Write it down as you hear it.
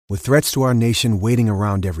With threats to our nation waiting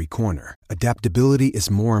around every corner, adaptability is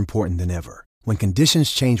more important than ever. When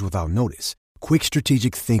conditions change without notice, quick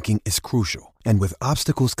strategic thinking is crucial. And with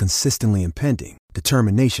obstacles consistently impending,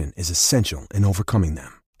 determination is essential in overcoming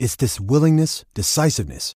them. It's this willingness,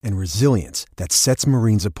 decisiveness, and resilience that sets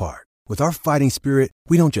Marines apart. With our fighting spirit,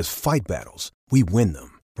 we don't just fight battles, we win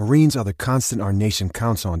them. Marines are the constant our nation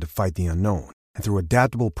counts on to fight the unknown. And through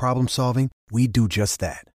adaptable problem solving, we do just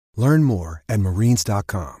that. Learn more at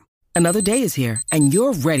marines.com. Another day is here, and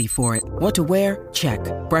you're ready for it. What to wear? Check.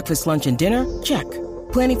 Breakfast, lunch, and dinner? Check.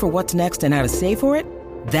 Planning for what's next and how to save for it?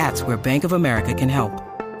 That's where Bank of America can help.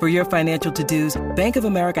 For your financial to-dos, Bank of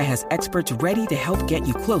America has experts ready to help get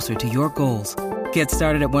you closer to your goals. Get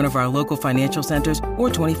started at one of our local financial centers or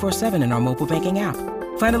 24/7 in our mobile banking app.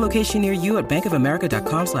 Find a location near you at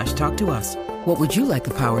bankofamerica.com/talktous. What would you like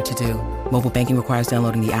the power to do? Mobile banking requires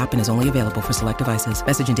downloading the app and is only available for select devices.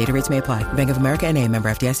 Message and data rates may apply. Bank of America N.A., member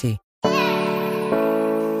FDIC.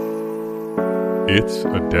 It's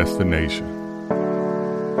a destination.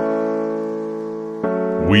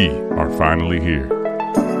 We are finally here.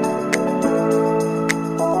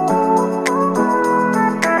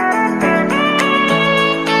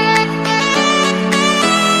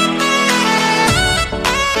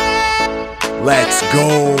 Let's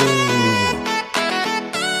go!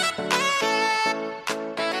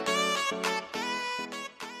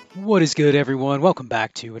 What is good, everyone? Welcome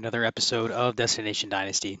back to another episode of Destination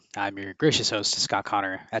Dynasty. I'm your gracious host, Scott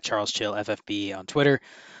Connor, at Charles Chill FFB on Twitter.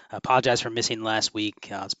 I apologize for missing last week.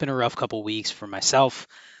 It's been a rough couple weeks for myself.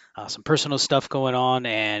 Some personal stuff going on,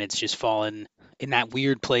 and it's just fallen in that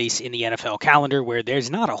weird place in the NFL calendar where there's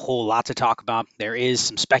not a whole lot to talk about. There is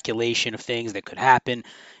some speculation of things that could happen,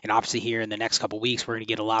 and obviously here in the next couple weeks, we're going to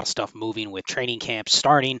get a lot of stuff moving with training camps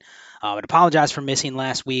starting. I apologize for missing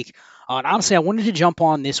last week. And honestly, I wanted to jump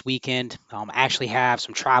on this weekend. I actually have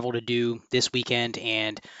some travel to do this weekend,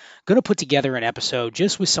 and going to put together an episode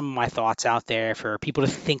just with some of my thoughts out there for people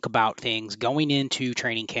to think about things going into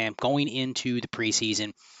training camp, going into the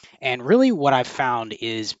preseason. And really what I've found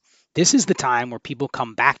is this is the time where people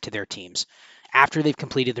come back to their teams after they've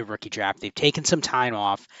completed the rookie draft. They've taken some time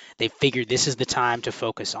off. They've figured this is the time to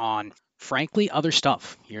focus on, frankly, other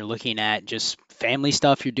stuff. You're looking at just family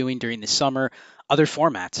stuff you're doing during the summer, other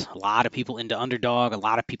formats. A lot of people into underdog, a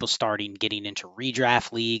lot of people getting into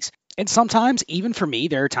redraft leagues. And sometimes, even for me,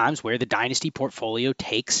 there are times where the Dynasty portfolio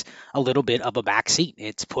takes a little bit of a back seat.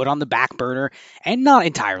 It's put on the back burner, and not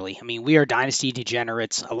entirely. I mean, we are Dynasty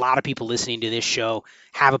degenerates. A lot of people listening to this show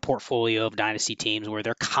have a portfolio of Dynasty teams where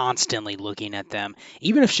they're constantly looking at them,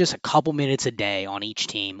 even if it's just a couple minutes a day on each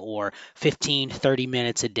team, or 15, 30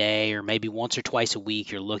 minutes a day, or maybe once or twice a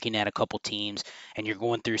week, you're looking at a couple teams, and you're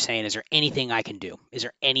going through saying, is there anything I can do? Is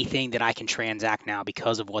there anything that I can transact now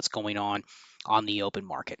because of what's going on the open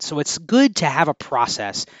market? So it's good to have a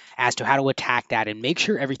process as to how to attack that and make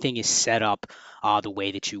sure everything is set up the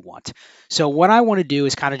way that you want. So what I want to do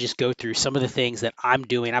is kind of just go through some of the things that I'm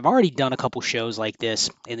doing. I've already done a couple shows like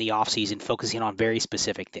this in the off season, focusing on very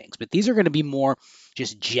specific things, but these are going to be more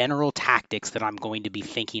just general tactics that I'm going to be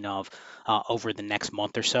thinking of over the next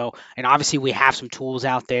month or so. And obviously we have some tools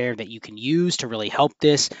out there that you can use to really help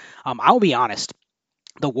this. I'll be honest.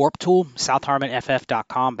 The Warp tool,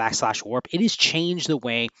 southharmonff.com/warp, it has changed the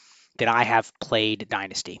way that I have played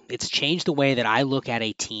Dynasty. It's changed the way that I look at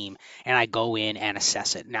a team and I go in and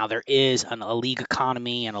assess it. Now, there is a league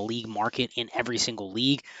economy and a league market in every single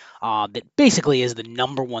league that basically is the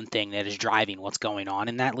number one thing that is driving what's going on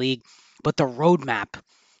in that league. But the roadmap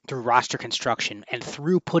through roster construction and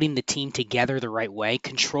through putting the team together the right way,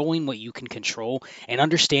 controlling what you can control, and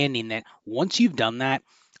understanding that once you've done that,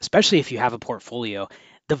 especially if you have a portfolio,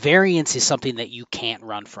 the variance is something that you can't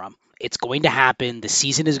run from. It's going to happen. The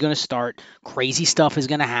season is going to start. Crazy stuff is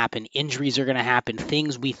going to happen. Injuries are going to happen.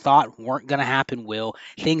 Things we thought weren't going to happen will.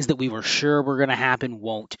 Things that we were sure were going to happen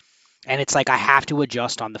won't. And it's like I have to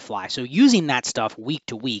adjust on the fly. So using that stuff week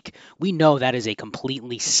to week, we know that is a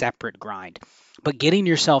completely separate grind. But getting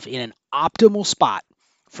yourself in an optimal spot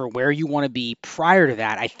for where you want to be prior to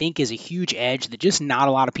that, I think is a huge edge that just not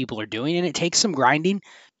a lot of people are doing. And it takes some grinding.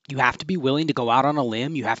 You have to be willing to go out on a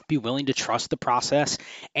limb. You have to be willing to trust the process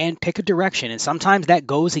and pick a direction. And sometimes that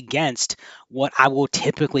goes against what I will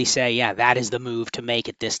typically say, yeah, that is the move to make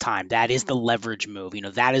at this time. That is the leverage move.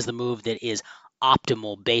 That is the move that is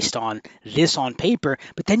optimal based on this on paper.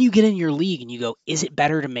 But then you get in your league and you go, is it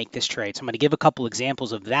better to make this trade? So I'm going to give a couple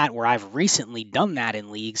examples of that where I've recently done that in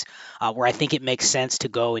leagues where I think it makes sense to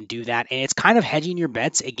go and do that. And it's kind of hedging your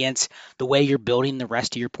bets against the way you're building the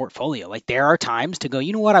rest of your portfolio. Like there are times to go,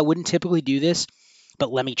 you know what, I wouldn't typically do this,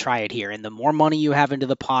 but let me try it here. And the more money you have into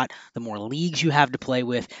the pot, the more leagues you have to play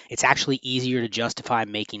with, it's actually easier to justify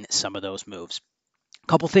making some of those moves. A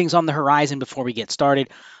couple things on the horizon before we get started.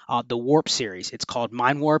 The Warp series. It's called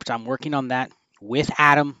Mind Warped. I'm working on that with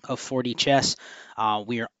Adam of 4D Chess.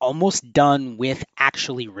 We are almost done with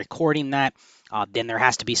actually recording that. Then there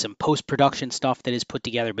has to be some post-production stuff that is put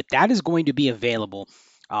together, but that is going to be available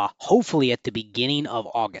hopefully at the beginning of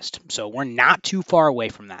August. So we're not too far away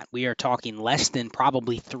from that. We are talking less than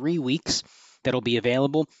probably 3 weeks that'll be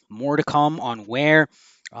available. More to come on where,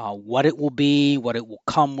 what it will be, what it will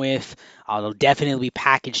come with. It'll definitely be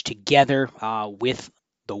packaged together with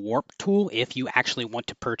the Warp tool. If you actually want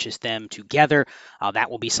to purchase them together, that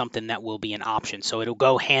will be something that will be an option. So it'll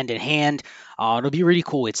go hand in hand. It'll be really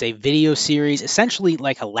cool. It's a video series, essentially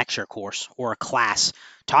like a lecture course or a class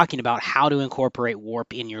talking about how to incorporate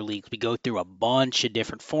Warp in your leagues. We go through a bunch of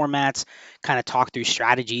different formats, kind of talk through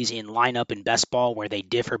strategies in lineup and best ball where they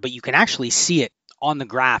differ, but you can actually see it on the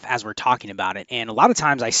graph as we're talking about it. And a lot of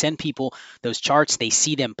times I send people those charts, they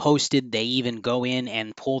see them posted, they even go in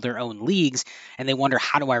and pull their own leagues, and they wonder,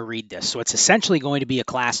 how do I read this? So it's essentially going to be a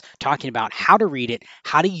class talking about how to read it,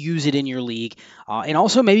 how to use it in your league, and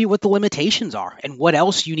also maybe what the limitations are and what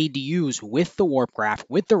else you need to use with the Warp graph,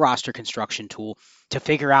 with the roster construction tool to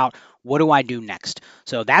figure out, what do I do next?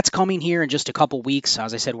 So that's coming here in just a couple weeks.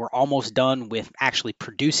 As I said, we're almost done with actually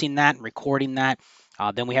producing that, recording that.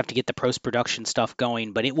 Then we have to get the post-production stuff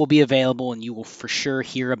going, but it will be available, and you will for sure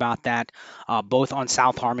hear about that both on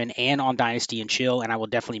South Harmon and on Dynasty and Chill, and I will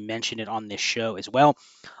definitely mention it on this show as well.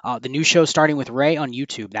 The new show starting with Ray on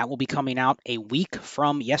YouTube, that will be coming out a week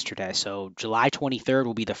from yesterday. So July 23rd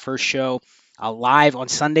will be the first show live on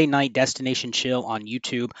Sunday night, Destination Chill on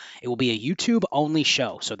YouTube. It will be a YouTube-only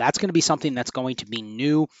show, so that's going to be something that's going to be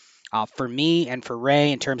new for me and for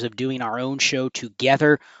Ray in terms of doing our own show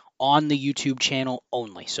together on the YouTube channel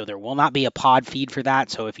only. So there will not be a pod feed for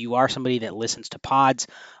that. So if you are somebody that listens to pods,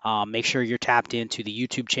 make sure you're tapped into the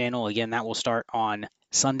YouTube channel. Again, that will start on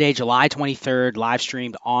Sunday, July 23rd, live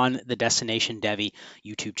streamed on the Destination Devi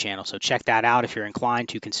YouTube channel. So check that out if you're inclined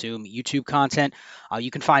to consume YouTube content.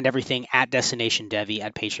 You can find everything at Destination Devi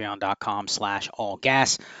at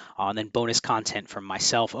patreon.com/allgas. And then bonus content from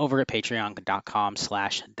myself over at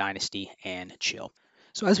patreon.com/dynasty and chill.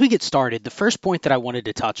 So as we get started, the first point that I wanted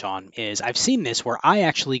to touch on is I've seen this where I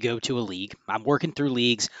actually go to a league. I'm working through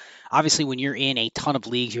leagues. Obviously, when you're in a ton of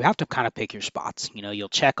leagues, you have to kind of pick your spots. You'll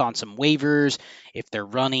check on some waivers. If they're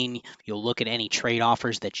running, you'll look at any trade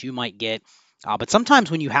offers that you might get. But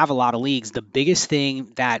sometimes when you have a lot of leagues, the biggest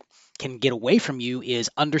thing that can get away from you is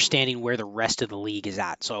understanding where the rest of the league is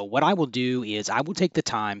at. So what I will do is I will take the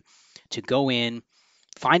time to go in,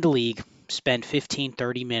 find a league, spend 15,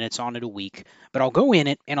 30 minutes on it a week, but I'll go in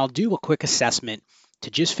it and I'll do a quick assessment to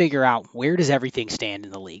just figure out where does everything stand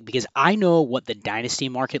in the league, because I know what the dynasty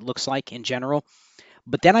market looks like in general,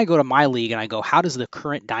 but then I go to my league and I go, how does the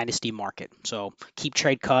current dynasty market, so keep,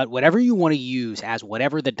 trade, cut, whatever you want to use as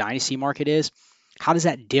whatever the dynasty market is, how does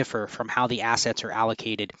that differ from how the assets are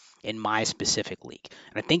allocated in my specific league?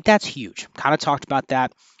 And I think that's huge. Kind of talked about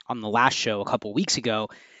that on the last show a couple weeks ago,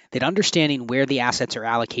 that understanding where the assets are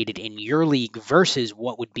allocated in your league versus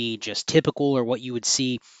what would be just typical or what you would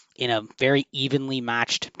see in a very evenly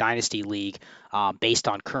matched dynasty league based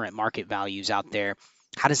on current market values out there,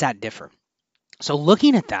 how does that differ? So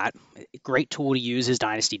looking at that, a great tool to use is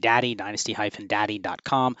Dynasty Daddy,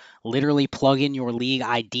 dynasty-daddy.com. Literally plug in your league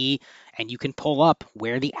ID and you can pull up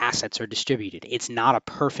where the assets are distributed. It's not a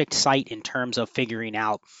perfect site in terms of figuring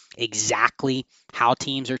out exactly how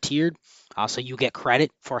teams are tiered. So you get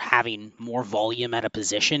credit for having more volume at a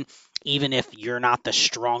position, even if you're not the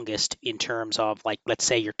strongest in terms of, like, let's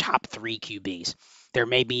say your top 3 QBs. There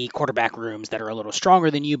may be quarterback rooms that are a little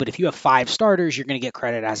stronger than you, but if you have 5 starters, you're going to get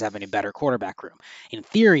credit as having a better quarterback room. In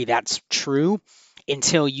theory, that's true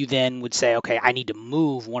until you then would say, okay, I need to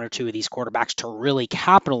move 1 or 2 of these quarterbacks to really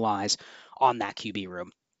capitalize on that QB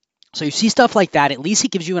room. So you see stuff like that, at least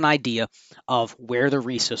it gives you an idea of where the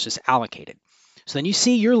resource is allocated. So then you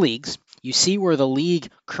see your leagues, you see where the league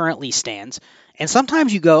currently stands, and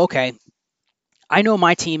sometimes you go, okay, I know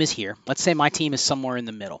my team is here. Let's say my team is somewhere in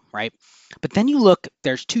the middle, right? But then you look,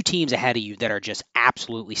 there's 2 teams ahead of you that are just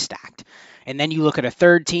absolutely stacked. And then you look at a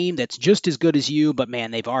third team that's just as good as you, but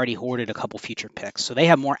man, they've already hoarded a couple future picks. So they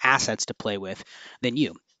have more assets to play with than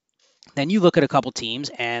you. Then you look at a couple teams,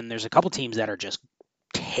 and there's a couple teams that are just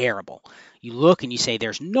terrible. You look and you say,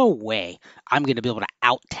 there's no way I'm going to be able to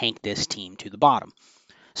out-tank this team to the bottom.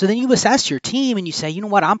 So then you assess your team and you say, you know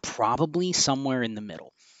what, I'm probably somewhere in the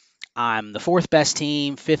middle. I'm the fourth best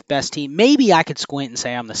team, fifth best team. Maybe I could squint and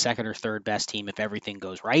say I'm the second or third best team if everything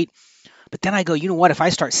goes right. But then I go, you know what? If I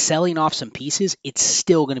start selling off some pieces, it's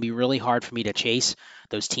still going to be really hard for me to chase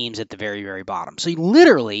those teams at the very, very bottom. So you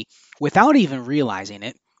literally, without even realizing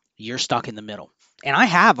it, you're stuck in the middle. And I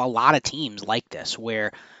have a lot of teams like this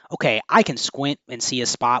where, okay, I can squint and see a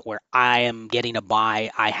spot where I am getting a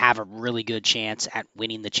bye. I have a really good chance at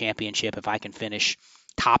winning the championship if I can finish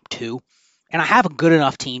top two. And I have a good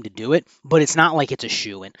enough team to do it, but it's not like it's a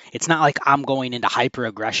shoo-in. It's not like I'm going into hyper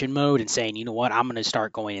aggression mode and saying, you know what, I'm going to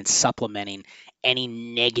start going and supplementing any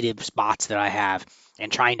negative spots that I have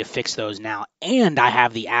and trying to fix those now. And I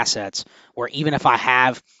have the assets where even if I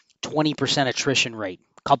have 20% attrition rate,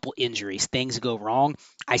 couple injuries, things go wrong,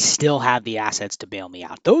 I still have the assets to bail me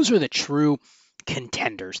out. Those are the true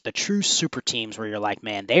contenders, the true super teams where you're like,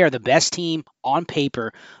 man, they are the best team on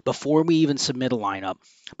paper before we even submit a lineup,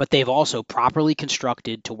 but they've also properly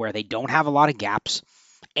constructed to where they don't have a lot of gaps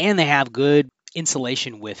and they have good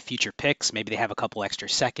insulation with future picks. Maybe they have a couple extra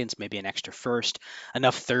seconds, maybe an extra first,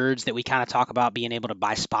 enough thirds that we kind of talk about being able to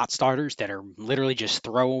buy spot starters that are literally just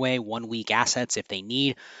throwaway 1 week assets if they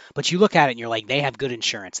need. But you look at it and you're like, they have good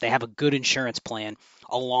insurance. They have a good insurance plan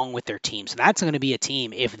along with their team. So that's going to be a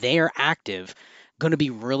team, if they are active, going to be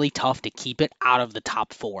really tough to keep it out of the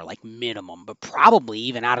top four, like minimum, but probably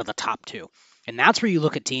even out of the top two. And that's where you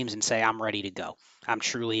look at teams and say, I'm ready to go. I'm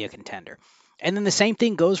truly a contender. And then the same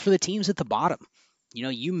thing goes for the teams at the bottom. You know,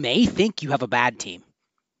 you may think you have a bad team,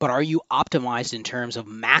 but are you optimized in terms of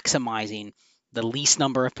maximizing the least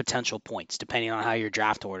number of potential points, depending on how your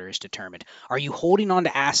draft order is determined? Are you holding on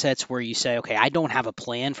to assets where you say, okay, I don't have a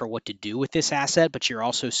plan for what to do with this asset, but you're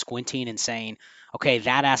also squinting and saying, okay,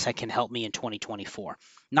 that asset can help me in 2024,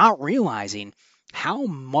 not realizing how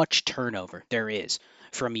much turnover there is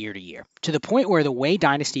from year to year, to the point where the way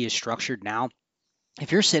Dynasty is structured now,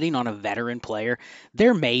 if you're sitting on a veteran player,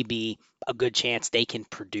 there may be a good chance they can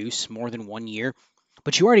produce more than 1 year,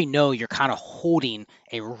 but you already know you're kind of holding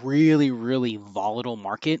a really, really volatile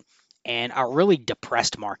market and a really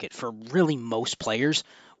depressed market for really most players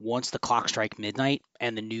once the clock strikes midnight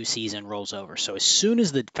and the new season rolls over. So as soon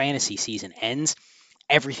as the fantasy season ends,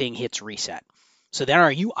 everything hits reset. So then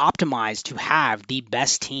are you optimized to have the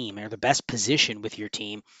best team or the best position with your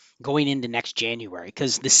team going into next January?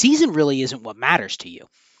 Because the season really isn't what matters to you.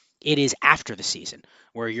 It is after the season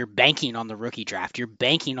where you're banking on the rookie draft. You're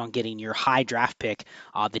banking on getting your high draft pick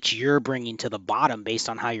that you're bringing to the bottom based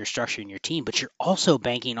on how you're structuring your team. But you're also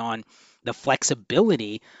banking on the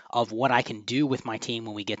flexibility of what I can do with my team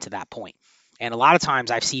when we get to that point. And a lot of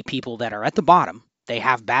times I see people that are at the bottom, they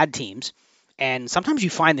have bad teams. And sometimes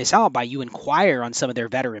you find this out by you inquire on some of their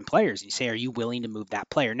veteran players. You say, are you willing to move that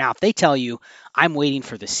player? Now, if they tell you, I'm waiting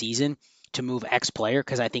for the season to move X player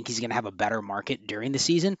because I think he's going to have a better market during the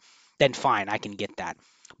season, then fine, I can get that.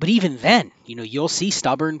 But even then, you know, you'll see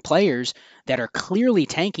stubborn players that are clearly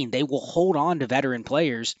tanking. They will hold on to veteran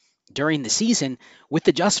players during the season with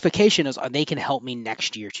the justification as they can help me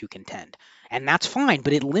next year to contend. And that's fine,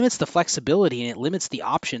 but it limits the flexibility and it limits the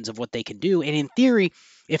options of what they can do. And in theory,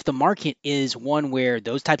 if the market is one where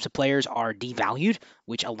those types of players are devalued,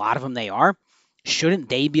 which a lot of them they are, shouldn't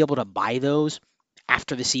they be able to buy those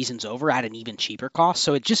after the season's over at an even cheaper cost?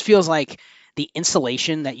 So it just feels like the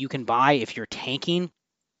insulation that you can buy if you're tanking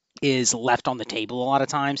is left on the table a lot of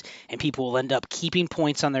times, and people will end up keeping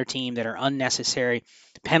points on their team that are unnecessary,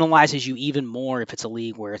 penalizes you even more if it's a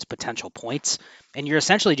league where it's potential points, and you're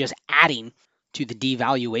essentially just adding to the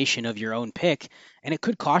devaluation of your own pick, and it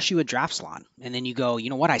could cost you a draft slot. And then you go, you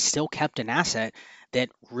know what, I still kept an asset that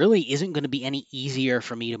really isn't going to be any easier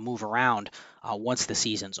for me to move around once the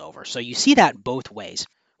season's over. So you see that both ways,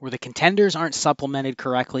 where the contenders aren't supplemented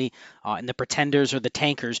correctly and the pretenders or the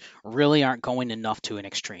tankers really aren't going enough to an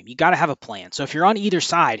extreme. You got to have a plan. So if you're on either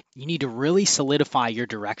side, you need to really solidify your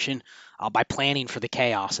direction by planning for the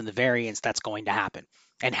chaos and the variance that's going to happen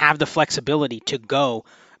and have the flexibility to go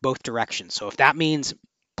both directions. So if that means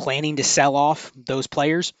planning to sell off those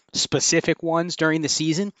players, specific ones during the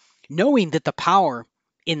season, knowing that the power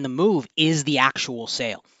in the move is the actual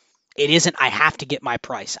sale. It isn't, I have to get my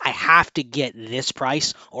price. I have to get this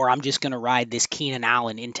price or I'm just going to ride this Keenan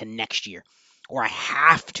Allen into next year. Or I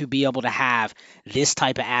have to be able to have this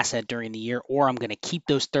type of asset during the year, or I'm going to keep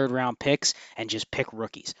those third round picks and just pick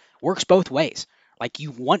rookies. Works both ways. Like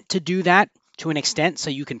you want to do that to an extent so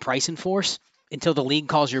you can price enforce until the league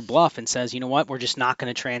calls your bluff and says, you know what, we're just not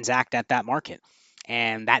going to transact at that market.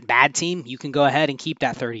 And that bad team, you can go ahead and keep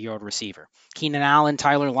that 30-year-old receiver. Keenan Allen,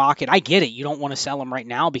 Tyler Lockett, I get it. You don't want to sell them right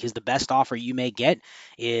now because the best offer you may get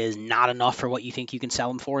is not enough for what you think you can sell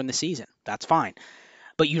them for in the season. That's fine.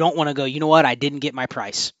 But you don't want to go, you know what, I didn't get my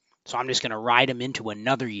price. So I'm just going to ride him into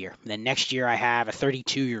another year. And then next year I have a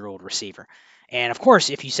 32-year-old receiver. And of course,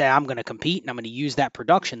 if you say I'm going to compete and I'm going to use that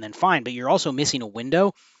production, then fine. But you're also missing a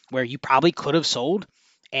window where you probably could have sold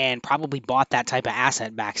and probably bought that type of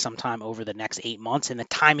asset back sometime over the next 8 months. And the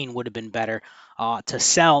timing would have been better to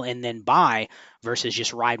sell and then buy versus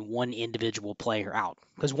just ride one individual player out.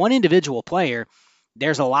 Because one individual player,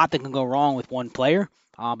 there's a lot that can go wrong with one player.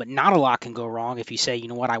 But not a lot can go wrong if you say, you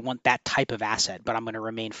know what, I want that type of asset, but I'm going to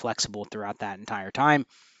remain flexible throughout that entire time.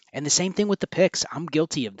 And the same thing with the picks. I'm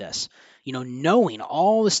guilty of this. Knowing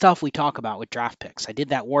all the stuff we talk about with draft picks. I did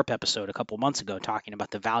that Warp episode a couple months ago talking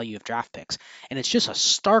about the value of draft picks. And it's just a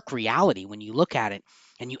stark reality when you look at it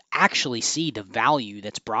and you actually see the value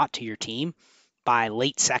that's brought to your team by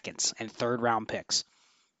late seconds and third round picks.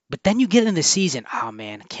 But then you get in the season, oh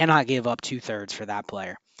man, cannot give up 2/3 for that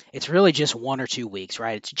player. It's really just 1 or 2 weeks,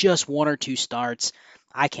 right? It's just 1 or 2 starts.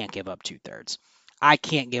 I can't give up 2/3. I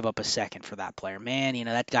can't give up a second for that player. Man,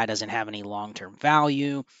 that guy doesn't have any long-term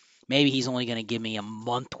value. Maybe he's only going to give me a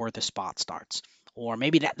month worth of spot starts. Or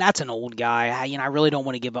maybe that's an old guy. I really don't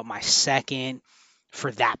want to give up my second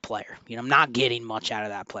for that player. I'm not getting much out of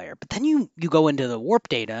that player. But then you go into the warp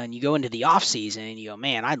data and you go into the offseason and you go,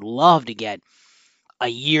 man, I'd love to get a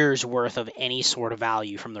year's worth of any sort of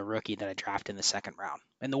value from the rookie that I drafted in the second round.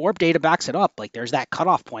 And the warp data backs it up. Like there's that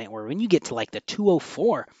cutoff point where when you get to like the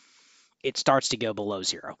 204, it starts to go below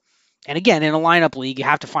zero. And again, in a lineup league, you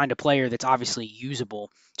have to find a player that's obviously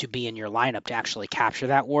usable to be in your lineup to actually capture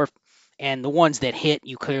that warp. And the ones that hit,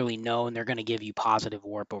 you clearly know, and they're going to give you positive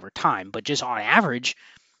warp over time. But just on average,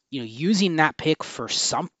 using that pick for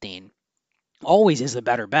something always is the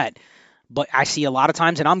better bet. But I see a lot of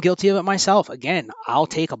times, and I'm guilty of it myself. Again, I'll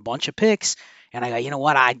take a bunch of picks, and I go, you know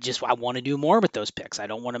what? I want to do more with those picks. I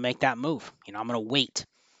don't want to make that move. I'm going to wait.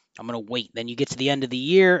 Then you get to the end of the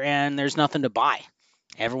year, and there's nothing to buy.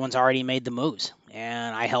 Everyone's already made the moves,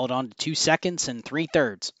 and I held on to 2 seconds and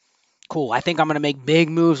 3/3. Cool. I think I'm going to make big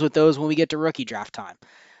moves with those when we get to rookie draft time.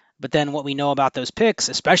 But then what we know about those picks,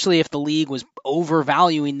 especially if the league was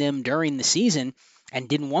overvaluing them during the season and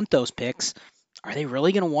didn't want those picks, are they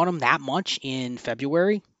really going to want them that much in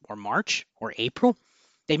February or March or April?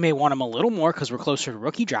 They may want them a little more because we're closer to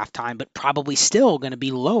rookie draft time, but probably still going to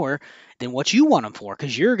be lower than what you want them for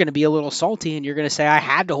because you're going to be a little salty and you're going to say, I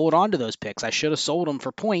had to hold on to those picks. I should have sold them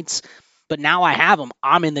for points, but now I have them.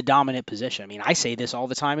 I'm in the dominant position. I mean, I say this all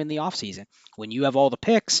the time in the offseason. When you have all the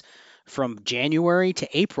picks from January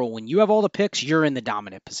to April, when you have all the picks, you're in the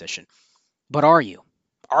dominant position. But are you?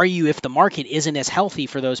 Are you if the market isn't as healthy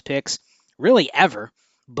for those picks really ever?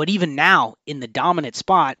 But even now, in the dominant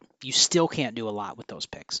spot, you still can't do a lot with those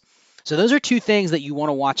picks. So those are two things that you want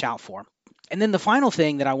to watch out for. And then the final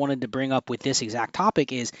thing that I wanted to bring up with this exact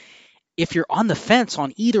topic is if you're on the fence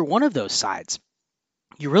on either one of those sides,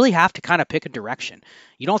 you really have to kind of pick a direction.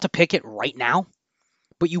 You don't have to pick it right now,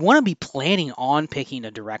 but you want to be planning on picking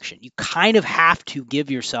a direction. You kind of have to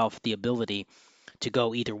give yourself the ability to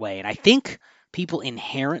go either way. And I think people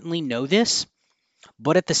inherently know this,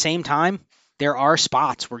 but at the same time, there are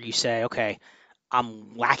spots where you say, okay,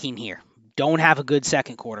 I'm lacking here. Don't have a good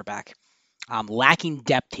second quarterback. I'm lacking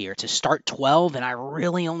depth here to start 12, and I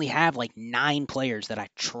really only have like 9 players that I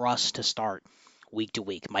trust to start week to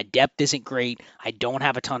week. My depth isn't great. I don't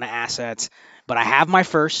have a ton of assets, but I have my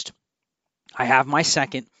first. I have my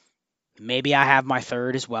second. Maybe I have my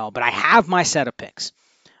third as well, but I have my set of picks.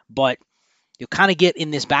 But you'll kind of get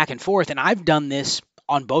in this back and forth, and I've done this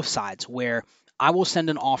on both sides where I will send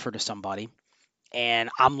an offer to somebody, and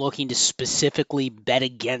I'm looking to specifically bet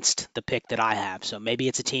against the pick that I have. So maybe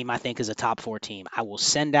it's a team I think is a top 4 team. I will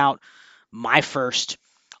send out my first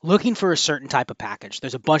looking for a certain type of package.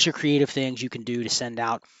 There's a bunch of creative things you can do to send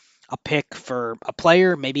out a pick for a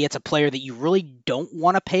player. Maybe it's a player that you really don't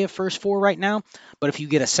want to pay a first for right now, but if you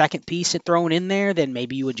get a second piece thrown in there, then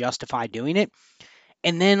maybe you would justify doing it.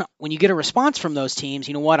 And then when you get a response from those teams,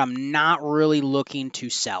 you know what? I'm not really looking to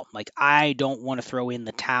sell. Like I don't want to throw in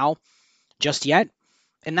the towel just yet.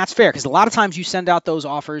 And that's fair because a lot of times you send out those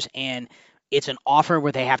offers and it's an offer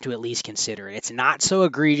where they have to at least consider it. It's not so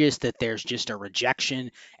egregious that there's just a rejection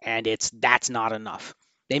and that's not enough.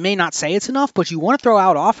 They may not say it's enough, but you want to throw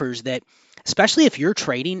out offers that, especially if you're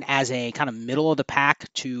trading as a kind of middle of the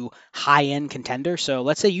pack to high-end contender. So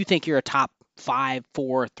let's say you think you're a top 5,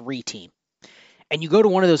 4, 3 team and you go to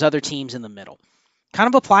one of those other teams in the middle. Kind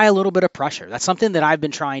of apply a little bit of pressure. That's something that I've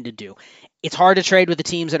been trying to do. It's hard to trade with the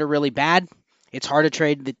teams that are really bad. It's hard to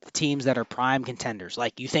trade the teams that are prime contenders,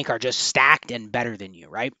 like you think are just stacked and better than you,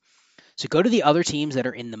 right? So go to the other teams that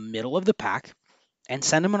are in the middle of the pack and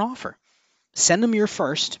send them an offer. Send them your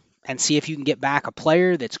first and see if you can get back a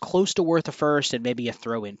player that's close to worth a first and maybe a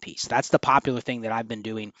throw-in piece. That's the popular thing that I've been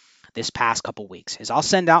doing this past couple weeks is I'll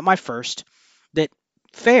send out my first that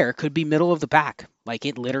fair could be middle of the pack. Like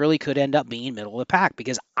it literally could end up being middle of the pack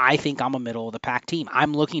because I think I'm a middle of the pack team.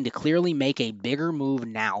 I'm looking to clearly make a bigger move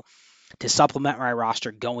now to supplement my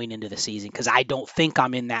roster going into the season because I don't think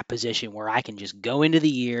I'm in that position where I can just go into the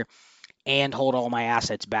year and hold all my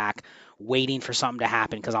assets back waiting for something to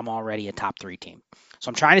happen because I'm already a top 3 team. So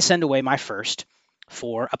I'm trying to send away my first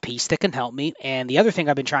for a piece that can help me. And the other thing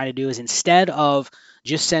I've been trying to do is instead of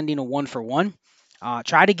just sending a 1-for-1,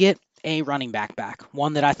 try to get a running back,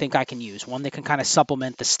 one that I think I can use, one that can kind of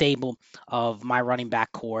supplement the stable of my running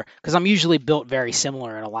back core, because I'm usually built very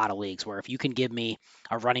similar in a lot of leagues where if you can give me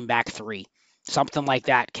a running back 3, something like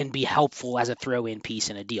that can be helpful as a throw-in piece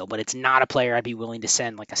in a deal, but it's not a player I'd be willing to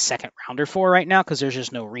send like a second rounder for right now because there's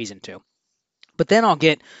just no reason to. But then I'll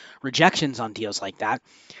get rejections on deals like that,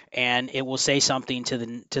 and it will say something to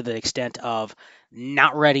the extent of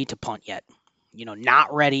not ready to punt yet.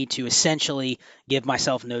 Not ready to essentially give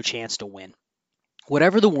myself no chance to win.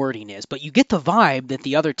 Whatever the wording is, but you get the vibe that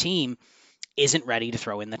the other team isn't ready to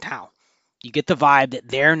throw in the towel. You get the vibe that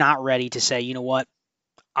they're not ready to say, you know what,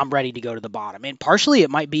 I'm ready to go to the bottom. And partially it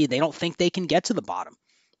might be they don't think they can get to the bottom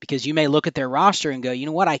because you may look at their roster and go, you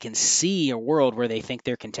know what, I can see a world where they think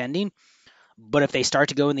they're contending. But if they start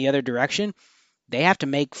to go in the other direction, they have to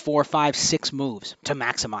make 4, 5, 6 moves to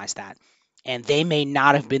maximize that. And they may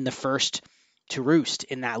not have been the first to roost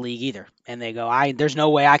in that league either. And they go, there's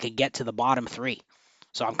no way I could get to the bottom 3.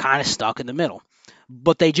 So I'm kind of stuck in the middle.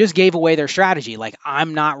 But they just gave away their strategy. Like,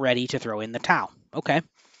 I'm not ready to throw in the towel. Okay.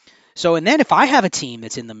 So, and then if I have a team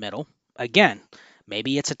that's in the middle, again,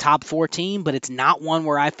 maybe it's a top 4 team, but it's not one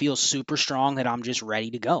where I feel super strong that I'm just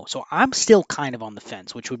ready to go. So I'm still kind of on the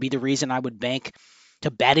fence, which would be the reason I would bank to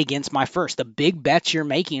bet against my first. The big bets you're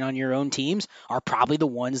making on your own teams are probably the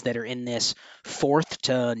ones that are in this 4th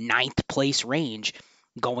to 9th place range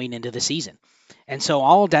going into the season. And so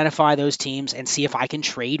I'll identify those teams and see if I can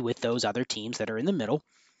trade with those other teams that are in the middle.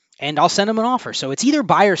 And I'll send them an offer. So it's either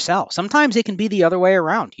buy or sell. Sometimes it can be the other way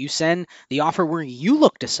around. You send the offer where you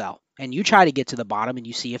look to sell and you try to get to the bottom and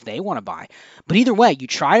you see if they want to buy. But either way, you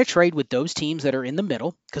try to trade with those teams that are in the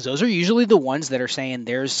middle because those are usually the ones that are saying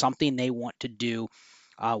there's something they want to do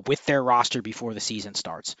with their roster before the season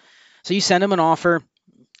starts. So you send them an offer.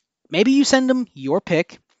 Maybe you send them your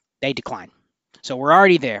pick. They decline. So we're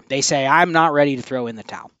already there. They say, I'm not ready to throw in the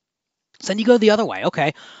towel. So then you go the other way.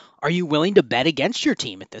 Okay. Are you willing to bet against your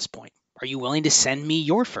team at this point? Are you willing to send me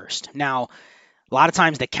your first? Now, a lot of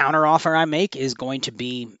times the counter offer I make is going to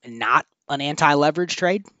be not an anti-leverage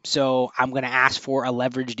trade. So I'm going to ask for a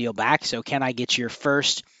leverage deal back. So can I get your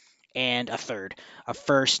first and a third, a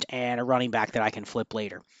first and a running back that I can flip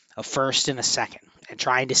later, a first and a second, and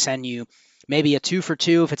trying to send you maybe a 2 for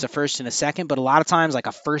 2 if it's a first and a second, but a lot of times like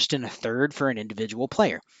a first and a third for an individual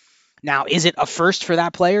player. Now, is it a first for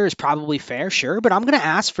that player is probably fair, sure, but I'm going to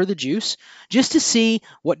ask for the juice just to see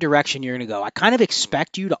what direction you're going to go. I kind of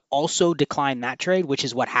expect you to also decline that trade, which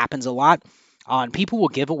is what happens a lot. And people will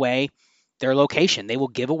give away their location. They will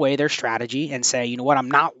give away their strategy and say, you know what, I'm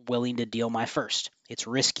not willing to deal my first. It's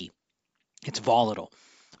risky. It's volatile.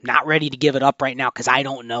 I'm not ready to give it up right now because I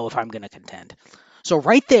don't know if I'm going to contend. So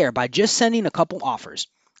right there, by just sending a couple offers,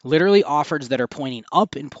 literally offers that are pointing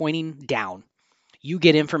up and pointing down, you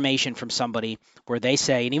get information from somebody where they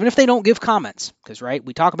say, and even if they don't give comments, because, right,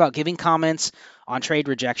 we talk about giving comments on trade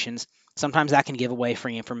rejections. Sometimes that can give away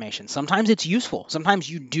free information. Sometimes it's useful. Sometimes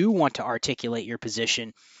you do want to articulate your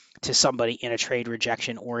position to somebody in a trade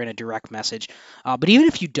rejection or in a direct message. But even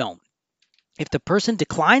if you don't, if the person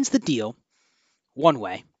declines the deal one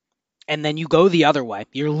way and then you go the other way,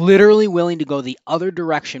 you're literally willing to go the other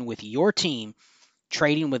direction with your team,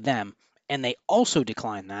 trading with them, and they also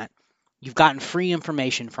decline that, you've gotten free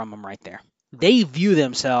information from them right there. They view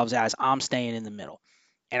themselves as, I'm staying in the middle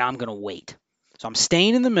and I'm going to wait. So I'm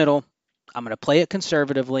staying in the middle. I'm going to play it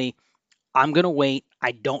conservatively. I'm going to wait.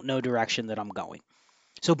 I don't know direction that I'm going.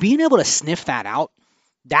 So being able to sniff that out,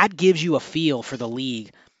 that gives you a feel for the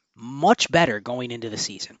league much better going into the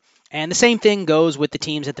season. And the same thing goes with the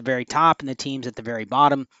teams at the very top and the teams at the very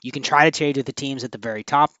bottom. You can try to trade with the teams at the very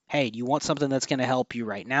top. Hey, do you want something that's going to help you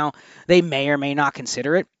right now? They may or may not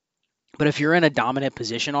consider it. But if you're in a dominant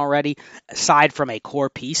position already, aside from a core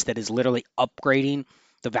piece that is literally upgrading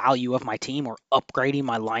the value of my team or upgrading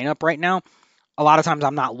my lineup right now, a lot of times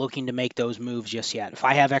I'm not looking to make those moves just yet. If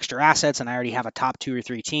I have extra assets and I already have a top 2 or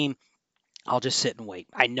 3 team, I'll just sit and wait.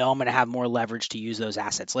 I know I'm going to have more leverage to use those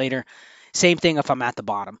assets later. Same thing if I'm at the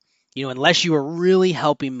bottom. Unless you are really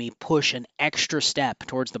helping me push an extra step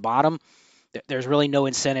towards the bottom, There's really no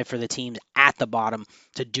incentive for the teams at the bottom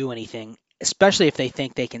to do anything, especially if they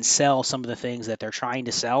think they can sell some of the things that they're trying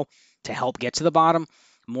to sell to help get to the bottom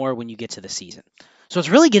more when you get to the season. So it's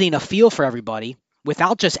really getting a feel for everybody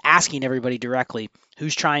without just asking everybody directly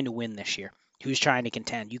who's trying to win this year, who's trying to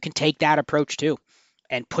contend. You can take that approach too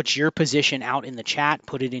and put your position out in the chat,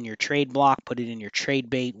 put it in your trade block, put it in your trade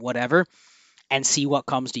bait, whatever, and see what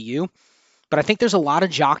comes to you. But I think there's a lot of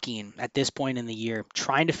jockeying at this point in the year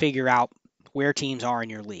trying to figure out where teams are in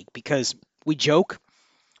your league, because we joke,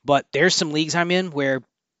 but there's some leagues I'm in where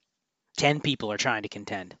 10 people are trying to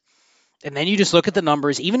contend. And then you just look at the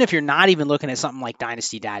numbers, even if you're not even looking at something like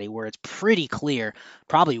Dynasty Daddy, where it's pretty clear,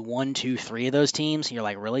 probably 1, 2, 3 of those teams, you're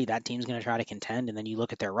like, really, that team's going to try to contend? And then you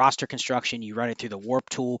look at their roster construction, you run it through the warp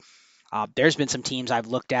tool. There's been some teams I've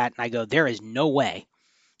looked at, and I go, there is no way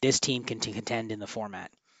this team can contend in the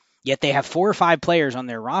format. Yet they have 4 or 5 players on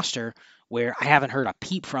their roster where I haven't heard a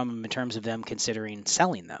peep from them in terms of them considering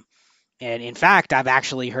selling them. And in fact, I've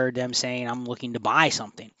actually heard them saying, I'm looking to buy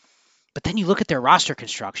something. But then you look at their roster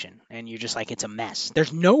construction and you're just like, it's a mess.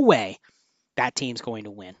 There's no way that team's going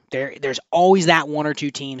to win. There's always that 1 or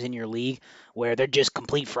 2 teams in your league where they're just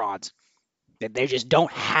complete frauds. They just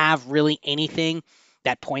don't have really anything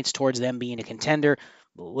that points towards them being a contender,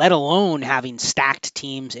 let alone having stacked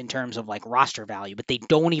teams in terms of like roster value, but they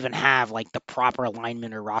don't even have like the proper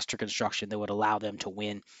alignment or roster construction that would allow them to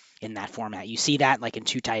win in that format. You see that like in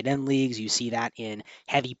 2 tight end leagues, you see that in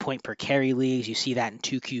heavy point per carry leagues, you see that in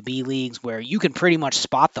 2 QB leagues where you can pretty much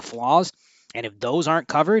spot the flaws, and if those aren't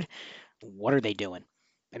covered, what are they doing?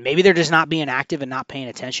 And maybe they're just not being active and not paying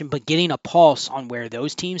attention, but getting a pulse on where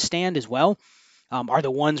those teams stand as well are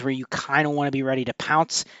the ones where you kind of want to be ready to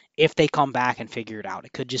pounce if they come back and figure it out.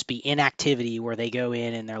 It could just be inactivity where they go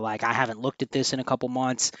in and they're like, I haven't looked at this in a couple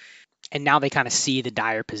months. And now they kind of see the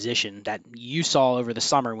dire position that you saw over the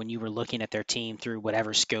summer when you were looking at their team through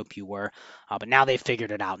whatever scope you were. But now they've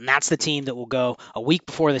figured it out. And that's the team that will go a week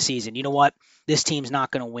before the season. You know what? This team's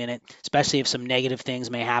not going to win it, especially if some negative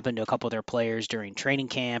things may happen to a couple of their players during training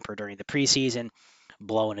camp or during the preseason,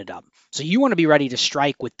 blowing it up. So you want to be ready to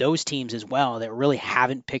strike with those teams as well that really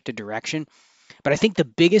haven't picked a direction. But I think the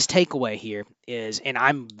biggest takeaway here is, and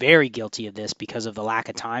I'm very guilty of this because of the lack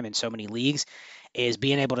of time in so many leagues, is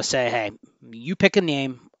being able to say, hey, you pick a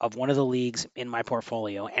name of one of the leagues in my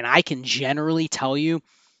portfolio, and I can generally tell you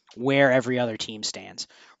where every other team stands.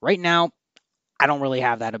 Right now, I don't really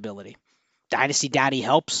have that ability. Dynasty Daddy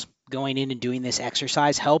helps. Going in and doing this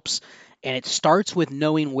exercise helps. And it starts with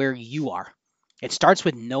knowing where you are. It starts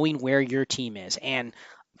with knowing where your team is. And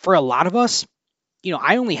for a lot of us,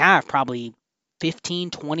 I only have probably 15,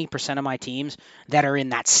 20% of my teams that are in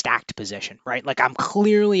that stacked position, right? Like I'm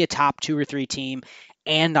clearly a top 2 or 3 team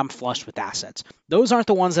and I'm flushed with assets. Those aren't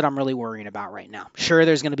the ones that I'm really worrying about right now. Sure,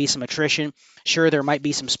 there's going to be some attrition. Sure, there might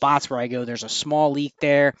be some spots where I go, there's a small leak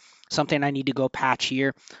there, something I need to go patch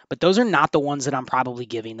here. But those are not the ones that I'm probably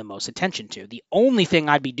giving the most attention to. The only thing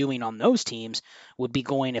I'd be doing on those teams would be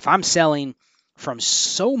going, if I'm selling from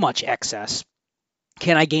so much excess,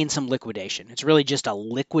 can I gain some liquidation? It's really just a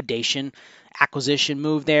liquidation acquisition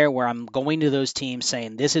move there where I'm going to those teams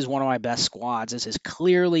saying, this is one of my best squads. This is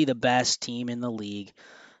clearly the best team in the league.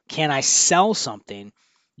 Can I sell something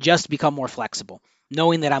just to become more flexible,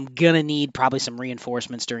 knowing that I'm going to need probably some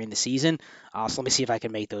reinforcements during the season? So let me see if I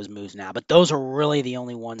can make those moves now. But those are really the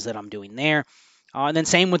only ones that I'm doing there. And then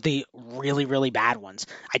same with the really, really bad ones.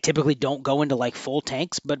 I typically don't go into like full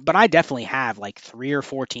tanks, but I definitely have like 3 or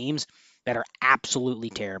 4 teams that are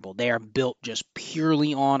absolutely terrible. They are built just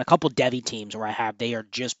purely on a couple Devy teams where they are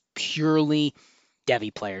just purely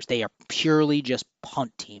Devy players. They are purely just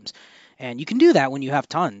punt teams. And you can do that when you have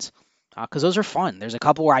tons because those are fun. There's a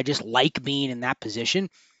couple where I just like being in that position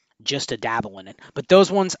just to dabble in it. But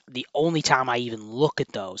those ones, the only time I even look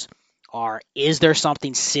at those are, is there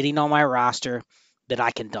something sitting on my roster that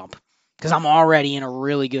I can dump? Because I'm already in a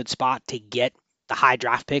really good spot to get the high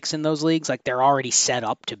draft picks in those leagues. Like they're already set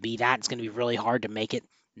up to be that. It's going to be really hard to make it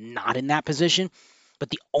not in that position. But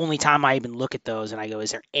the only time I even look at those and I go,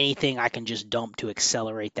 is there anything I can just dump to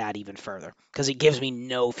accelerate that even further? Because it gives me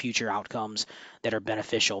no future outcomes that are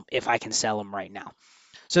beneficial if I can sell them right now.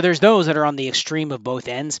 So there's those that are on the extreme of both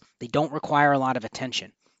ends. They don't require a lot of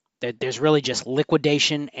attention. There's really just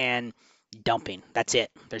liquidation and dumping. That's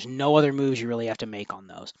it. There's no other moves you really have to make on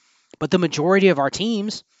those. But the majority of our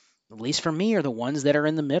teams, at least for me, are the ones that are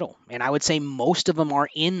in the middle. And I would say most of them are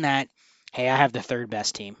in that, hey, I have the 3rd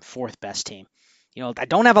best team, 4th best team. I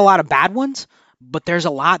don't have a lot of bad ones, but there's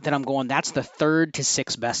a lot that I'm going, that's the 3rd to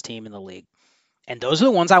 6th best team in the league. And those are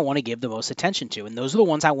the ones I want to give the most attention to. And those are the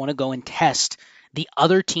ones I want to go and test the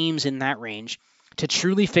other teams in that range to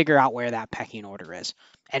truly figure out where that pecking order is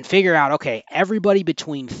and figure out, okay, everybody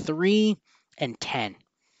between 3 and 10.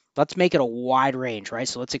 Let's make it a wide range, right?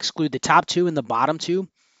 So let's exclude the top 2 and the bottom 2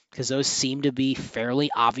 because those seem to be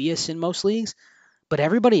fairly obvious in most leagues, but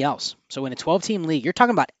everybody else. So in a 12-team league, you're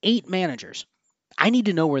talking about 8 managers. I need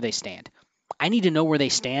to know where they stand. I need to know where they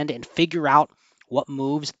stand and figure out what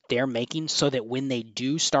moves they're making so that when they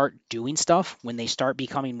do start doing stuff, when they start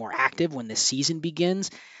becoming more active, when the season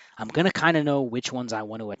begins, I'm going to kind of know which ones I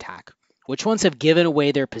want to attack. Which ones have given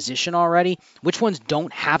away their position already? Which ones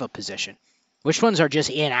don't have a position? Which ones are just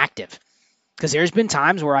inactive? Because there's been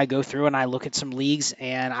times where I go through and I look at some leagues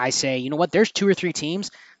and I say, you know what, there's 2 or 3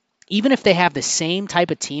 teams. Even if they have the same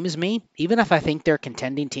type of team as me, even if I think they're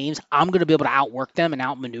contending teams, I'm going to be able to outwork them and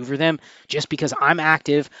outmaneuver them just because I'm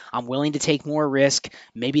active. I'm willing to take more risk.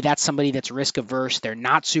 Maybe that's somebody that's risk averse. They're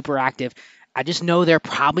not super active. I just know they're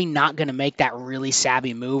probably not going to make that really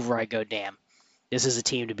savvy move where I go, damn, this is a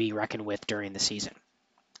team to be reckoned with during the season.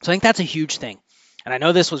 So I think that's a huge thing. And I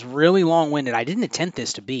know this was really long-winded. I didn't intend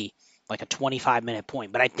this to be like a 25-minute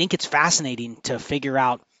point, but I think it's fascinating to figure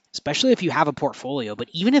out, especially if you have a portfolio, but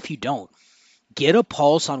even if you don't, get a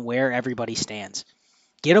pulse on where everybody stands.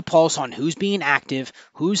 Get a pulse on who's being active,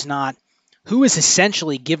 who's not, who is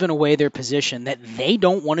essentially given away their position that they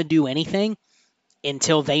don't want to do anything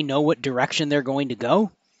until they know what direction they're going to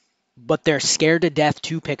go, but they're scared to death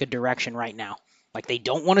to pick a direction right now. Like they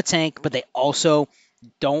don't want to tank, but they also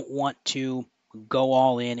don't want to go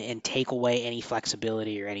all in and take away any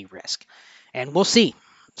flexibility or any risk. And we'll see.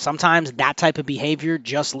 Sometimes that type of behavior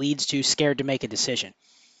just leads to scared to make a decision.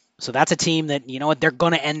 So that's a team that, you know what, they're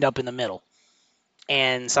going to end up in the middle.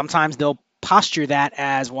 And sometimes they'll posture that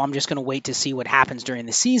as, well, I'm just going to wait to see what happens during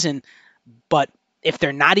the season. But if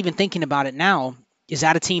they're not even thinking about it now, is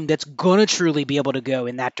that a team that's going to truly be able to go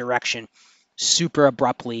in that direction super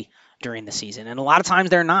abruptly during the season? And a lot of times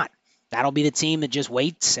they're not. That'll be the team that just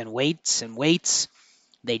waits and waits and waits.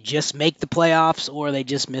 They just make the playoffs or they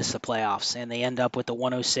just miss the playoffs and they end up with the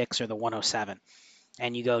 106 or the 107.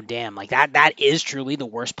 And you go, damn, like that is truly the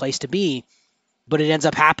worst place to be. But it ends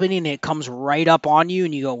up happening and it comes right up on you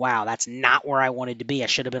and you go, wow, that's not where I wanted to be. I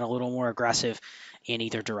should have been a little more aggressive in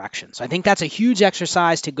either direction. So I think that's a huge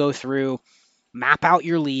exercise to go through, map out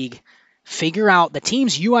your league, figure out the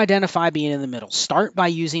teams you identify being in the middle. Start by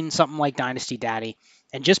using something like Dynasty Daddy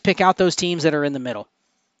and just pick out those teams that are in the middle.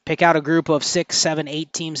 Pick out a group of 6, 7,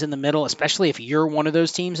 8 teams in the middle, especially if you're one of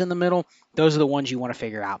those teams in the middle. Those are the ones you want to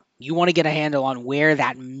figure out. You want to get a handle on where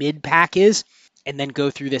that mid-pack is and then go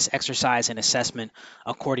through this exercise and assessment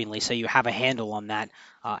accordingly so you have a handle on that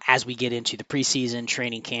as we get into the preseason,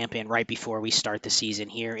 training camp, and right before we start the season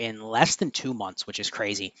here in less than 2 months, which is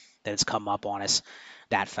crazy that it's come up on us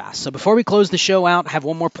that fast. So before we close the show out, I have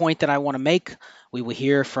one more point that I want to make. We will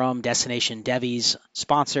hear from Destination Devi's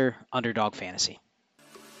sponsor, Underdog Fantasy.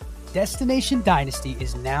 Destination Dynasty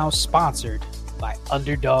is now sponsored by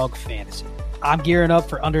Underdog Fantasy. I'm gearing up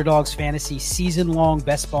for Underdog's Fantasy season-long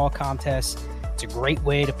best ball contest. It's a great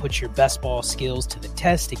way to put your best ball skills to the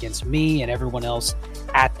test against me and everyone else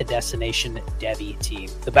at the Destination Devi team.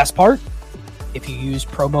 The best part? If you use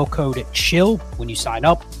promo code CHILL when you sign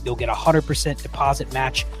up, you'll get a 100% deposit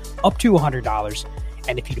match up to $100.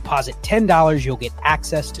 And if you deposit $10, you'll get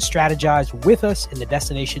access to strategize with us in the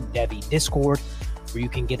Destination Devi Discord, where you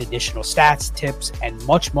can get additional stats, tips, and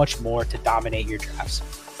much, much more to dominate your drafts.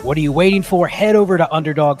 What are you waiting for? Head over to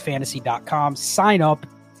UnderdogFantasy.com, sign up.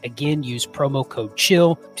 Again, use promo code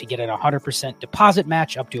CHILL to get an 100% deposit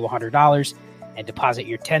match up to $100 and deposit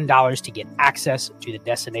your $10 to get access to the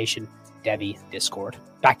Destination Devi Discord.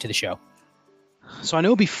 Back to the show. So I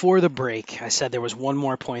know before the break, I said there was one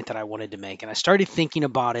more point that I wanted to make, and I started thinking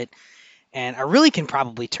about it, and I really can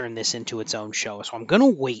probably turn this into its own show. So I'm going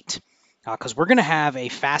to wait because we're going to have a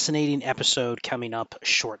fascinating episode coming up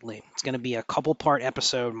shortly. It's going to be a couple-part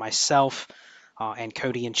episode. Myself and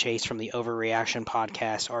Cody and Chase from the Overreaction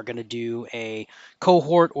podcast are going to do a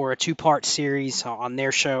cohort or a 2-part series on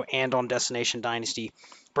their show and on Destination Dynasty,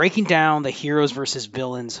 breaking down the heroes versus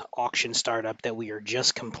villains auction startup that we are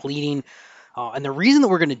just completing. And the reason that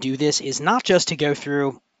we're going to do this is not just to go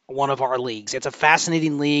through one of our leagues. It's a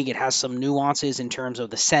fascinating league. It has some nuances in terms of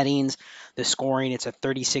the settings, the scoring. It's a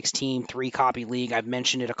 36-team, 3-copy league. I've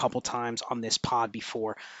mentioned it a couple times on this pod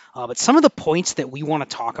before. But some of the points that we want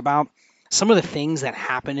to talk about, some of the things that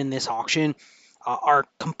happen in this auction are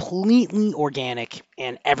completely organic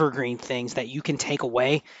and evergreen things that you can take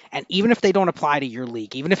away. And even if they don't apply to your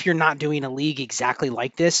league, even if you're not doing a league exactly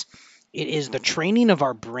like this, it is the training of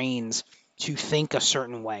our brains to think a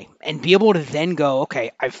certain way and be able to then go,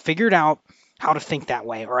 okay, I've figured out how to think that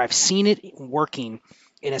way, or I've seen it working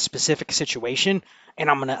in a specific situation, and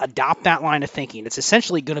I'm going to adopt that line of thinking. It's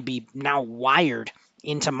essentially going to be now wired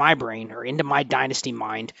into my brain or into my dynasty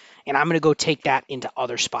mind, and I'm going to go take that into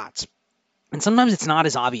other spots. And sometimes it's not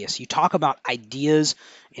as obvious. You talk about ideas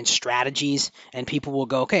and strategies, and people will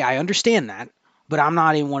go, okay, I understand that, but I'm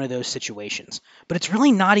not in one of those situations. But it's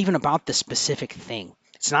really not even about the specific thing.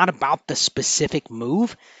 It's not about the specific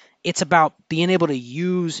move. It's about being able to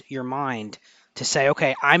use your mind to say,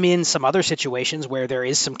 okay, I'm in some other situations where there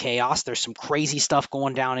is some chaos. There's some crazy stuff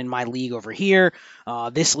going down in my league over here.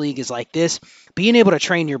 This league is like this. Being able to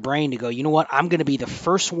train your brain to go, you know what, I'm going to be the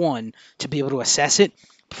first one to be able to assess it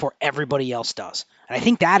before everybody else does. And I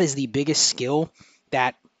think that is the biggest skill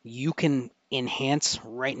that you can enhance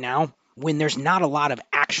right now when there's not a lot of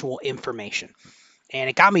actual information. And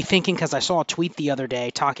it got me thinking because I saw a tweet the other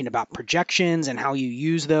day talking about projections and how you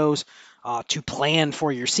use those to plan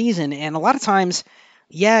for your season. And a lot of times,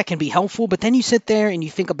 yeah, it can be helpful, but then you sit there and you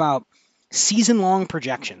think about season-long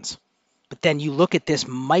projections. But then you look at this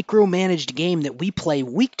micromanaged game that we play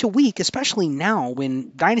week to week, especially now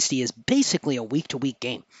when Dynasty is basically a week-to-week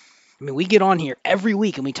game. I mean, we get on here every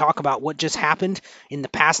week and we talk about what just happened in the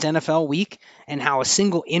past NFL week and how a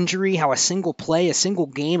single injury, how a single play, a single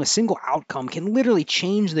game, a single outcome can literally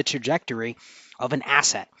change the trajectory of an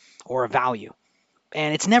asset or a value.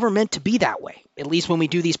 And it's never meant to be that way. At least when we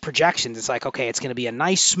do these projections, it's like, okay, it's going to be a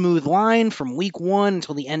nice smooth line from week 1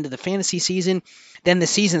 until the end of the fantasy season. Then the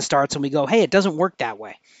season starts and we go, hey, it doesn't work that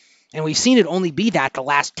way. And we've seen it only be that the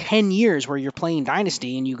last 10 years where you're playing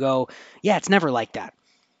Dynasty and you go, yeah, it's never like that.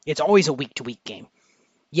 It's always a week-to-week game.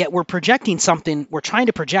 Yet we're projecting something, we're trying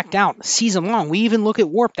to project out season long. We even look at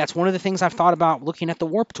WARP. That's one of the things I've thought about looking at the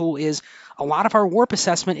WARP tool is a lot of our WARP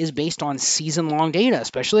assessment is based on season-long data,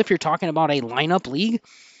 especially if you're talking about a lineup league.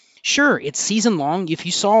 Sure, it's season long. If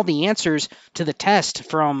you saw the answers to the test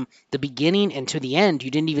from the beginning and to the end, you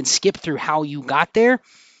didn't even skip through how you got there,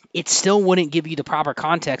 it still wouldn't give you the proper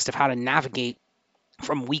context of how to navigate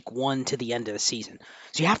from week 1 to the end of the season.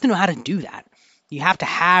 So you have to know how to do that. You have to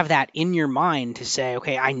have that in your mind to say,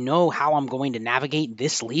 okay, I know how I'm going to navigate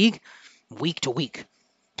this league week to week.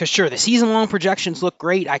 Because sure, the season-long projections look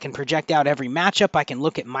great. I can project out every matchup. I can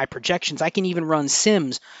look at my projections. I can even run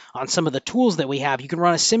sims on some of the tools that we have. You can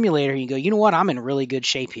run a simulator and you go, you know what, I'm in really good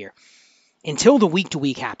shape here. Until the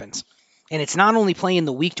week-to-week happens. And it's not only playing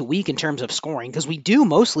the week-to-week in terms of scoring, because we do,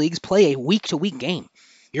 most leagues, play a week-to-week game.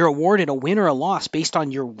 You're awarded a win or a loss based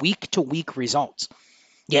on your week-to-week results.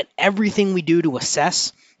 Yet everything we do to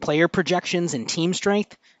assess player projections and team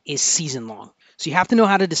strength is season long. So you have to know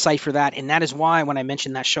how to decipher that. And that is why when I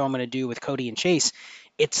mentioned that show I'm going to do with Cody and Chase,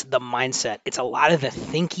 it's the mindset. It's a lot of the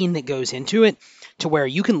thinking that goes into it to where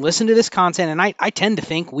you can listen to this content. And I tend to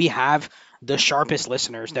think we have the sharpest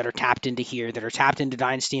listeners that are tapped into here, that are tapped into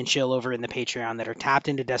Dynasty and Chill over in the Patreon, that are tapped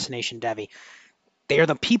into Destination Devy. They are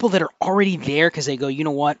the people that are already there because they go, you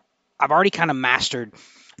know what? I've already kind of mastered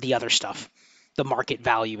the other stuff. The market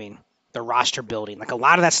valuing, the roster building, like a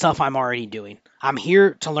lot of that stuff I'm already doing. I'm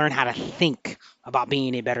here to learn how to think about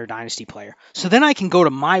being a better Dynasty player. So then I can go to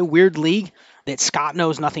my weird league that Scott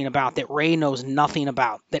knows nothing about, that Ray knows nothing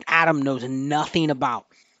about, that Adam knows nothing about.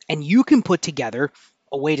 And you can put together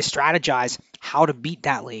a way to strategize how to beat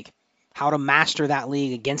that league, how to master that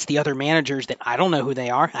league against the other managers that I don't know who they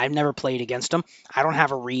are. I've never played against them. I don't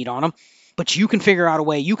have a read on them. But you can figure out a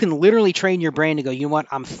way. You can literally train your brain to go, you know what,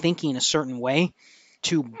 I'm thinking a certain way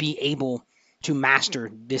to be able to master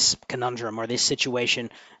this conundrum or this situation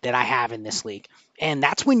that I have in this league. And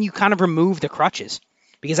that's when you kind of remove the crutches.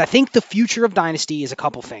 Because I think the future of Dynasty is a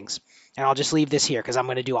couple things. And I'll just leave this here because I'm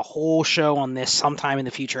going to do a whole show on this sometime in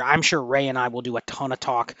the future. I'm sure Ray and I will do a ton of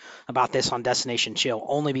talk about this on Destination Chill,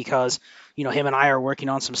 only because, you know, him and I are working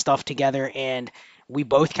on some stuff together and we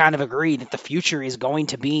both kind of agree that the future is going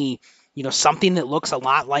to be, you know, something that looks a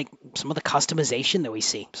lot like some of the customization that we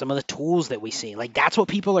see, some of the tools that we see. Like, that's what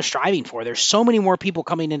people are striving for. There's so many more people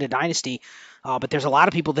coming into Dynasty, but there's a lot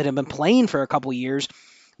of people that have been playing for a couple years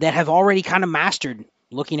that have already kind of mastered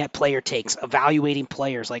looking at player takes, evaluating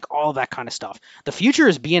players, like all of that kind of stuff. The future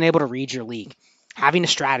is being able to read your league, having a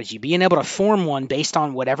strategy, being able to form one based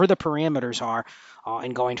on whatever the parameters are,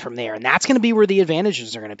 and going from there. And that's going to be where the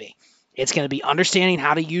advantages are going to be. It's going to be understanding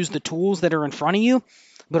how to use the tools that are in front of you,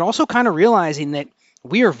 but also kind of realizing that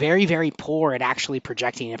we are very, very poor at actually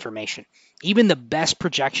projecting information. Even the best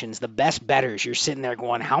projections, the best bettors, you're sitting there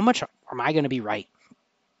going, how much am I going to be right?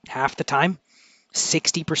 Half the time?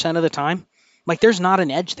 60% of the time? Like, there's not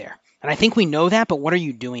an edge there. And I think we know that, but what are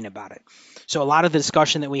you doing about it? So a lot of the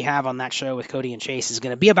discussion that we have on that show with Cody and Chase is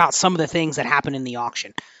going to be about some of the things that happen in the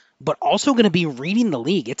auction, but also going to be reading the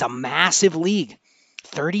league. It's a massive league.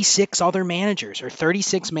 36 other managers or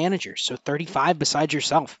 36 managers, so 35 besides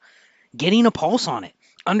yourself, getting a pulse on it,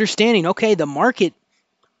 understanding, okay, the market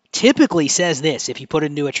typically says this if you put it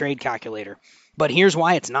into a trade calculator, but here's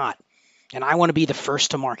why it's not. And I want to be the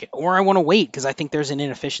first to market, or I want to wait because I think there's an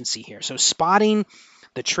inefficiency here. So spotting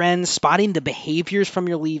the trends, spotting the behaviors from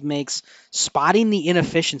your league makes, spotting the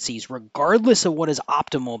inefficiencies, regardless of what is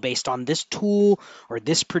optimal based on this tool or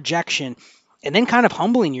this projection, and then kind of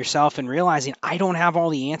humbling yourself and realizing I don't have all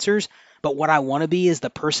the answers, but what I want to be is the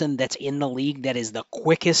person that's in the league that is the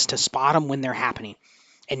quickest to spot them when they're happening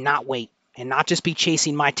and not wait. And not just be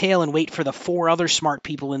chasing my tail and wait for the 4 other smart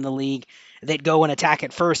people in the league that go and attack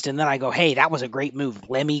it first. And then I go, hey, that was a great move.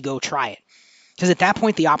 Let me go try it. Because at that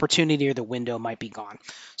point, the opportunity or the window might be gone.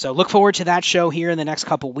 So look forward to that show here in the next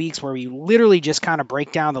couple weeks where we literally just kind of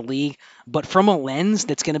break down the league, but from a lens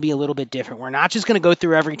that's going to be a little bit different. We're not just going to go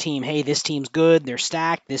through every team. Hey, this team's good. They're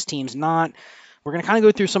stacked. This team's not. We're going to kind of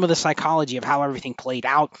go through some of the psychology of how everything played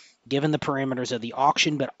out, given the parameters of the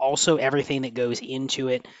auction, but also everything that goes into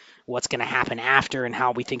it, what's going to happen after, and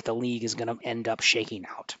how we think the league is going to end up shaking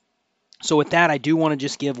out. So with that, I do want to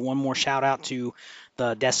just give one more shout out to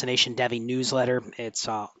the Destination Devy newsletter. It's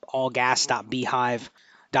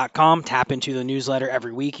allgas.beehive.com. Tap into the newsletter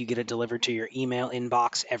every week. You get it delivered to your email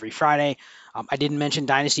inbox every Friday. I didn't mention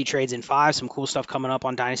Dynasty Trades in 5. Some cool stuff coming up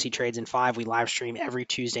on Dynasty Trades in 5. We live stream every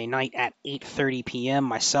Tuesday night at 8:30 p.m.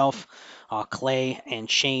 Myself, Clay, and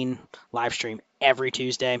Shane live stream every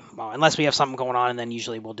Tuesday, unless we have something going on, and then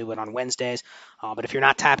usually we'll do it on Wednesdays. But if you're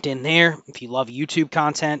not tapped in there, if you love YouTube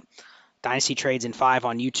content, Dynasty Trades in 5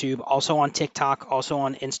 on YouTube, also on TikTok, also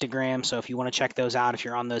on Instagram. So if you want to check those out, if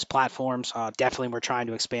you're on those platforms, definitely we're trying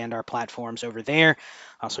to expand our platforms over there.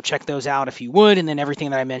 So check those out if you would. And then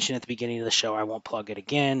everything that I mentioned at the beginning of the show, I won't plug it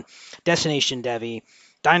again. Destination Devy,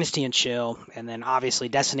 Dynasty and Chill, and then obviously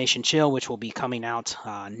Destination Chill, which will be coming out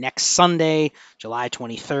next Sunday, July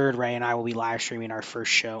 23rd. Ray and I will be live streaming our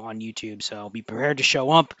first show on YouTube. So be prepared to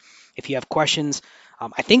show up if you have questions.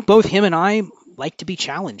 I think both him and I like to be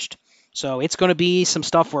challenged. So it's going to be some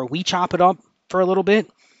stuff where we chop it up for a little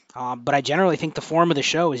bit. But I generally think the form of the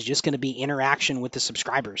show is just going to be interaction with the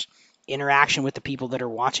subscribers, interaction with the people that are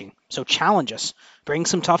watching. So challenge us, bring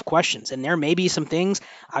some tough questions. And there may be some things,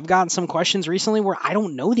 I've gotten some questions recently where I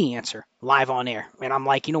don't know the answer live on air. And I'm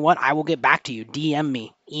like, you know what? I will get back to you. DM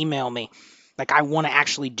me, email me. Like I want to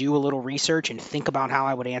actually do a little research and think about how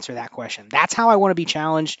I would answer that question. That's how I want to be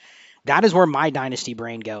challenged. That is where my Dynasty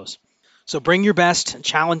brain goes. So bring your best,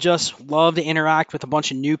 challenge us. Love to interact with a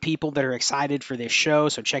bunch of new people that are excited for this show.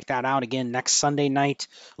 So check that out again next Sunday night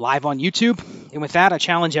live on YouTube. And with that, I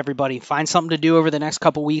challenge everybody, find something to do over the next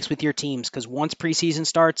couple weeks with your teams, because once preseason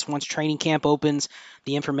starts, once training camp opens,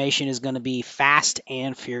 the information is going to be fast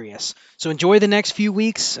and furious. So enjoy the next few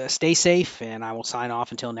weeks, stay safe, and I will sign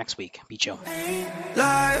off until next week. Be chill. Only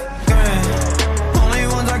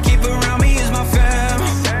ones I keep around me is my fam.